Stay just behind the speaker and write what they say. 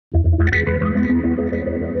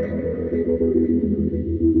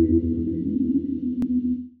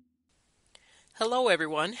Hello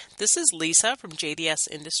everyone, this is Lisa from JDS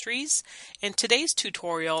Industries, and today's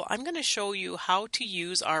tutorial I'm going to show you how to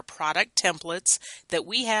use our product templates that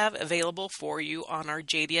we have available for you on our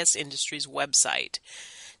JDS Industries website.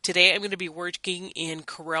 Today I'm going to be working in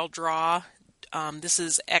CorelDRAW. This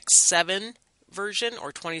is X7 version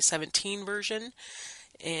or 2017 version,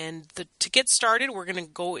 and to get started we're going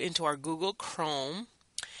to go into our Google Chrome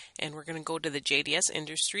and we're going to go to the JDS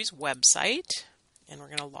Industries website and we're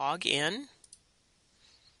going to log in.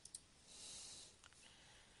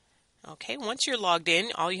 Okay, once you're logged in,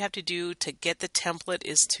 all you have to do to get the template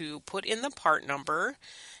is to put in the part number.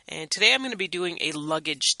 And today I'm going to be doing a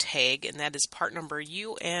luggage tag, and that is part number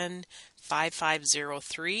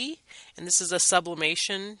UN5503. And this is a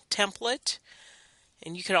sublimation template.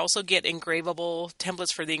 And you can also get engravable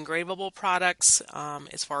templates for the engravable products,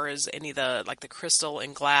 as far as any of the like the crystal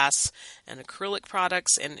and glass and acrylic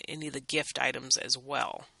products, and any of the gift items as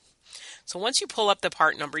well. So once you pull up the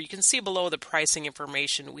part number, you can see below the pricing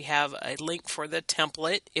information we have a link for the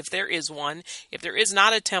template if there is one. If there is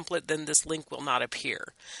not a template, then this link will not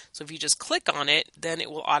appear. So if you just click on it, then it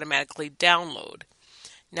will automatically download.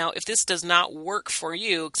 Now if this does not work for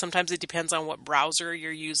you, sometimes it depends on what browser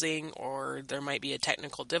you're using or there might be a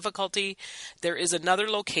technical difficulty. There is another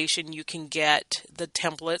location you can get the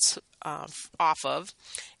templates off of,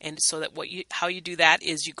 and so that how you do that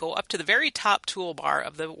is you go up to the very top toolbar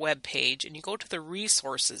of the web page and you go to the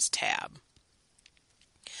Resources tab.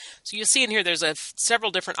 So you'll see in here there's several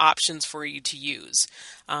different options for you to use.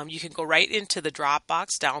 You can go right into the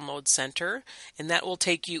Dropbox Download Center, and that will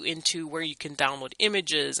take you into where you can download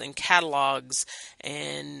images and catalogs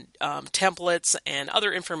and templates and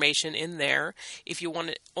other information in there. If you want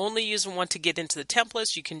to only want to get into the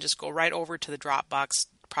templates, you can just go right over to the Dropbox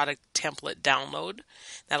Product Template Download.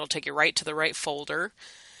 That'll take you right to the right folder.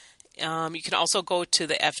 You can also go to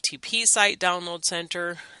the FTP site Download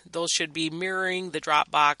Center. Those should be mirroring the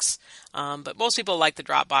Dropbox, but most people like the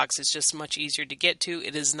Dropbox. It's just much easier to get to.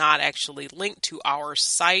 It is not actually linked to our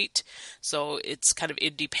site, so it's kind of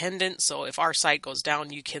independent. So if our site goes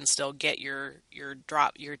down, you can still get your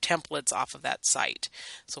templates off of that site.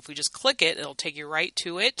 So if we just click it, it'll take you right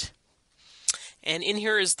to it. And in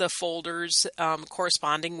here is the folders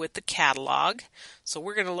corresponding with the catalog. So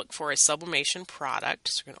we're going to look for a sublimation product.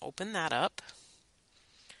 So we're going to open that up.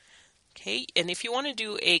 Okay, and if you want to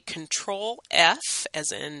do a Control F,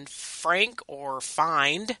 as in Frank or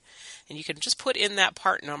find, and you can just put in that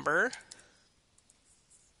part number,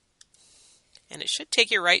 and it should take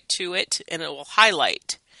you right to it, and it will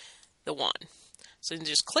highlight the one. So you can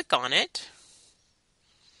just click on it,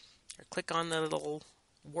 or click on the little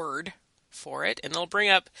word for it, and it'll bring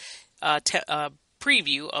up a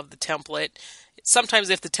preview of the template. Sometimes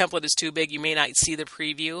if the template is too big, you may not see the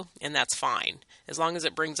preview, and that's fine, as long as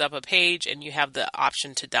it brings up a page and you have the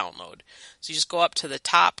option to download. So you just go up to the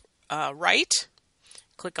top right,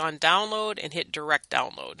 click on download, and hit direct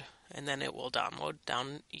download, and then it will download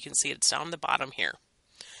down. You can see it's down the bottom here.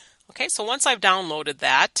 Okay, so once I've downloaded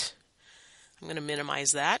that, I'm going to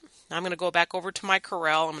minimize that. Now I'm going to go back over to my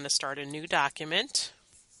Corel. I'm going to start a new document.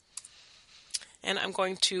 And I'm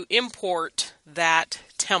going to import that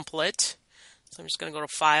template. So I'm just going to go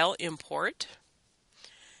to File, Import.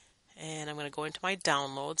 And I'm going to go into my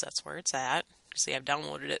downloads. That's where it's at. You see I've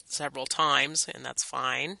downloaded it several times, and that's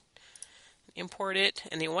fine. Import it,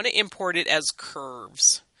 and you want to import it as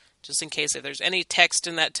curves. Just in case if there's any text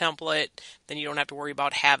in that template, then you don't have to worry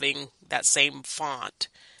about having that same font,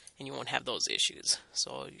 and you won't have those issues.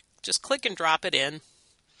 So you just click and drop it in.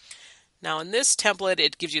 Now in this template,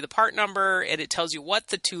 it gives you the part number and it tells you what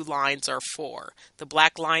the two lines are for. The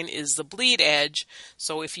black line is the bleed edge,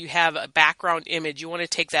 so if you have a background image, you want to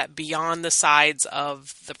take that beyond the sides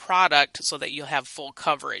of the product so that you'll have full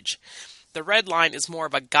coverage. The red line is more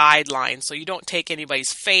of a guideline, so you don't take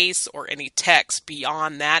anybody's face or any text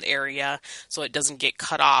beyond that area so it doesn't get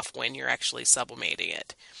cut off when you're actually sublimating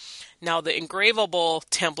it. Now the engravable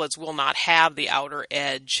templates will not have the outer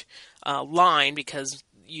edge line because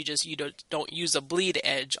you don't use a bleed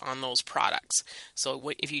edge on those products.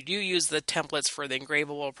 So if you do use the templates for the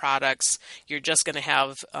engravable products, you're just going to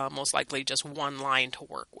have most likely just one line to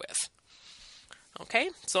work with.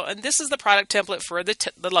 Okay, so and this is the product template for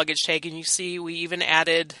the luggage tag, and you see we even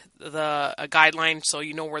added a guideline so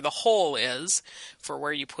you know where the hole is for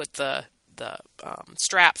where you put the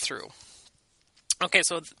strap through. Okay,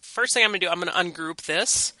 so the first thing I'm going to do, I'm going to ungroup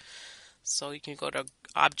this. So you can go to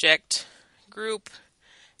Object, Group,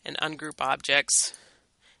 and ungroup objects,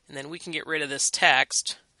 and then we can get rid of this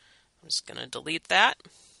text. I'm just going to delete that,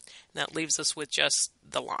 and that leaves us with just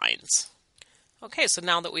the lines. Okay, so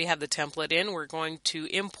now that we have the template in, we're going to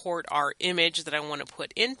import our image that I want to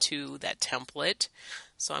put into that template.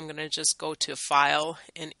 So I'm going to just go to File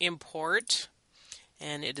and Import,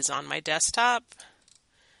 and it is on my desktop,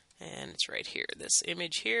 and it's right here, this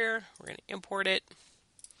image here. We're going to import it,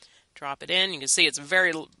 drop it in. You can see it's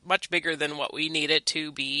very much bigger than what we need it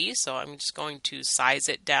to be, so I'm just going to size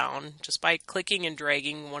it down just by clicking and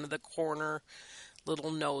dragging one of the corner little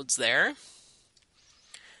nodes there.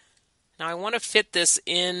 Now I want to fit this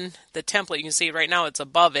in the template. You can see right now it's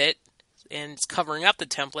above it and it's covering up the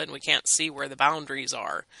template and we can't see where the boundaries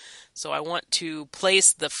are. So I want to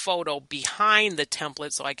place the photo behind the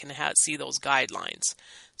template so I can see those guidelines.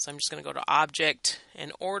 So I'm just going to go to Object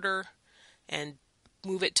and Order and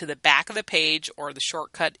move it to the back of the page, or the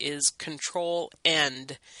shortcut is Control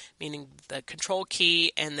End, meaning the Control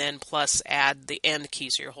key and then plus add the End key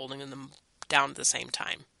so you're holding them down at the same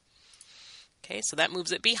time. Okay, so that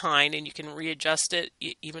moves it behind, and you can readjust it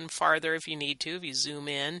even farther if you need to. If you zoom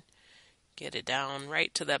in, get it down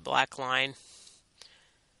right to that black line.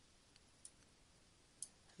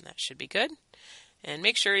 And that should be good. And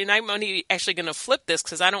make sure, and I'm only actually going to flip this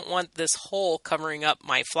because I don't want this hole covering up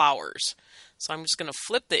my flowers. So I'm just going to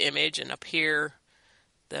flip the image, and up here,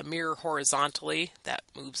 the mirror horizontally, that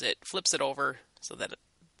moves it, flips it over so that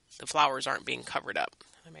the flowers aren't being covered up.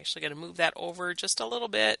 I'm actually going to move that over just a little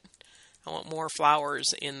bit. I want more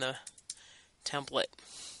flowers in the template.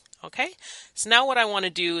 Okay, so now what I want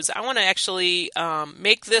to do is I want to actually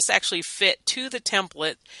make this actually fit to the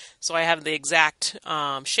template so I have the exact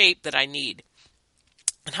shape that I need.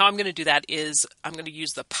 And how I'm going to do that is I'm going to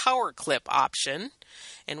use the power clip option.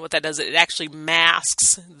 And what that does, it actually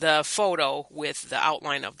masks the photo with the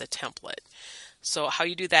outline of the template. So how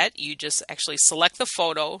you do that, you just actually select the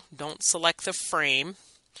photo, don't select the frame.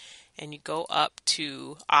 And you go up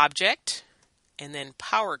to Object and then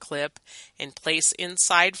Power Clip and place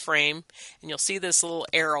inside frame, and you'll see this little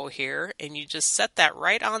arrow here, and you just set that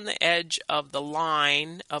right on the edge of the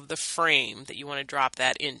line of the frame that you want to drop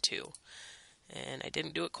that into. And I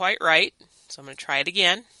didn't do it quite right, so I'm going to try it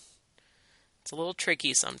again. It's a little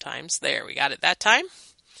tricky sometimes. There, we got it that time.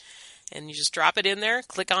 And you just drop it in there,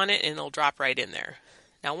 click on it, and it'll drop right in there.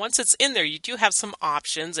 Now once it's in there, you do have some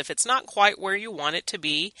options. If it's not quite where you want it to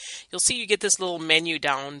be, you'll see you get this little menu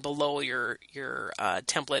down below your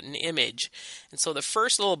template and image. And so the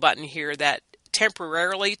first little button here that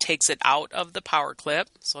temporarily takes it out of the power clip.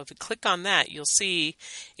 So if you click on that, you'll see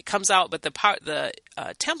it comes out, but the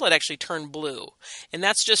template actually turned blue. And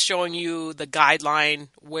that's just showing you the guideline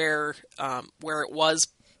where it was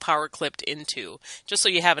power clipped into, just so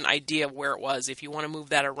you have an idea of where it was. If you want to move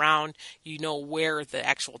that around, you know where the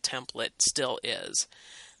actual template still is.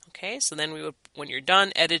 Okay, so then when you're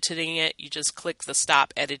done editing it, you just click the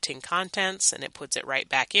Stop Editing Contents and it puts it right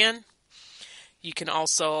back in. You can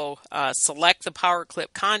also select the power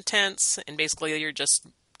clip contents, and basically you're just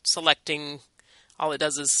selecting, all it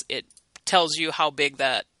does is it tells you how big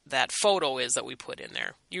that photo is that we put in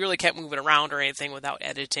there. You really can't move it around or anything without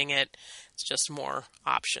editing it. It's just more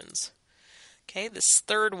options. Okay, this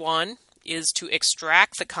third one is to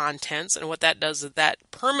extract the contents, and what that does is that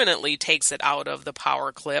permanently takes it out of the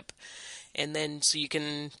power clip, and then so you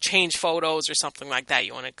can change photos or something like that.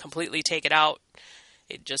 You want to completely take it out,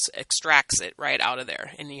 it just extracts it right out of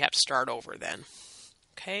there, and you have to start over then.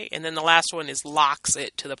 Okay, and then the last one is locks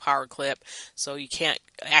it to the power clip so you can't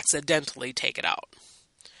accidentally take it out.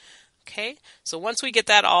 Okay, so once we get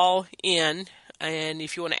that all in, and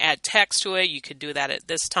if you want to add text to it, you could do that at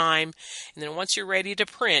this time. And then once you're ready to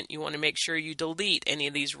print, you want to make sure you delete any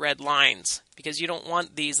of these red lines, because you don't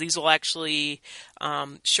want these. These will actually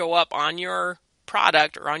show up on your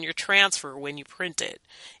product or on your transfer when you print it.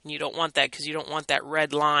 And you don't want that, because you don't want that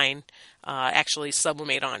red line actually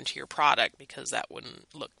sublimate onto your product, because that wouldn't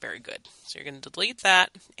look very good. So you're going to delete that,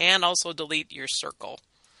 and also delete your circle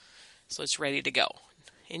so it's ready to go.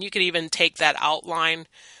 And you could even take that outline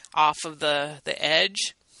off of the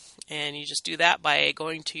edge, and you just do that by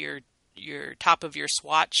going to your top of your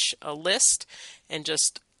swatch list and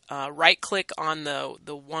just right click on the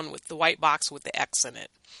one with the white box with the X in it.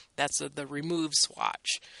 That's the remove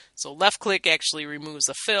swatch. So left click actually removes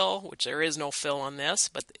the fill, which there is no fill on this,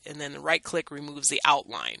 and then the right click removes the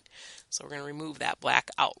outline. So we're going to remove that black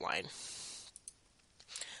outline.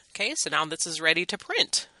 Okay, so now this is ready to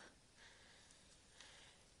print.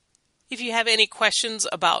 If you have any questions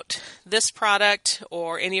about this product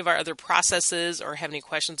or any of our other processes, or have any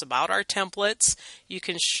questions about our templates, you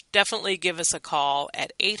can definitely give us a call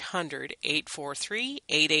at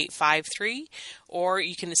 800-843-8853, or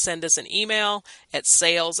you can send us an email at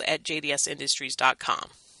sales@jdsindustries.com.